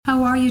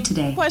you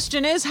today?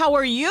 Question is, how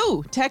are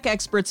you? Tech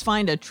experts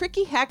find a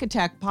tricky hack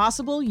attack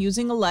possible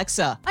using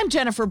Alexa. I'm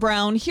Jennifer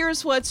Brown.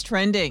 Here's what's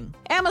trending.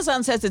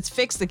 Amazon says it's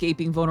fixed the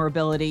gaping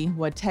vulnerability.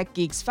 What tech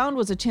geeks found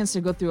was a chance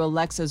to go through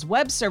Alexa's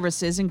web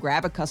services and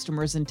grab a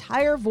customer's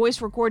entire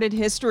voice-recorded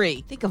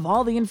history. Think of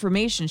all the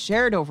information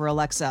shared over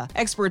Alexa.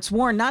 Experts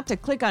warn not to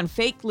click on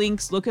fake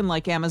links looking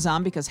like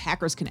Amazon because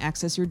hackers can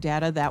access your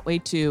data that way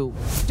too.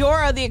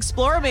 Dora the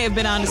Explorer may have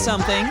been onto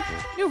something.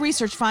 New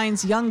research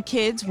finds young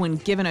kids, when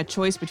given a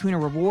choice between a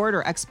reward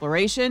or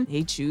exploration,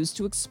 they choose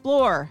to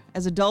explore.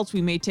 As adults,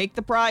 we may take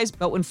the prize,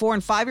 but when 4-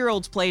 and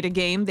 5-year-olds played a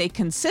game, they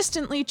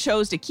consistently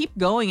chose to keep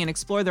going and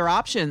explore their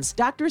options.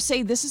 Doctors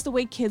say this is the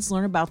way kids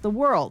learn about the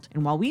world.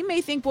 And while we may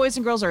think boys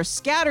and girls are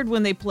scattered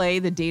when they play,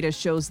 the data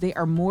shows they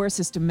are more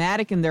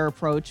systematic in their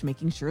approach,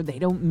 making sure they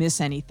don't miss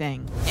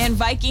anything. And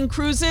Viking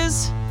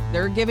Cruises?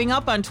 They're giving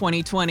up on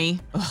 2020.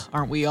 Ugh,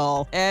 aren't we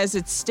all? As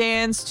it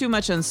stands, too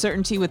much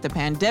uncertainty with the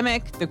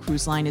pandemic, the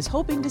cruise line is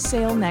hoping to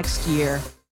sail next year.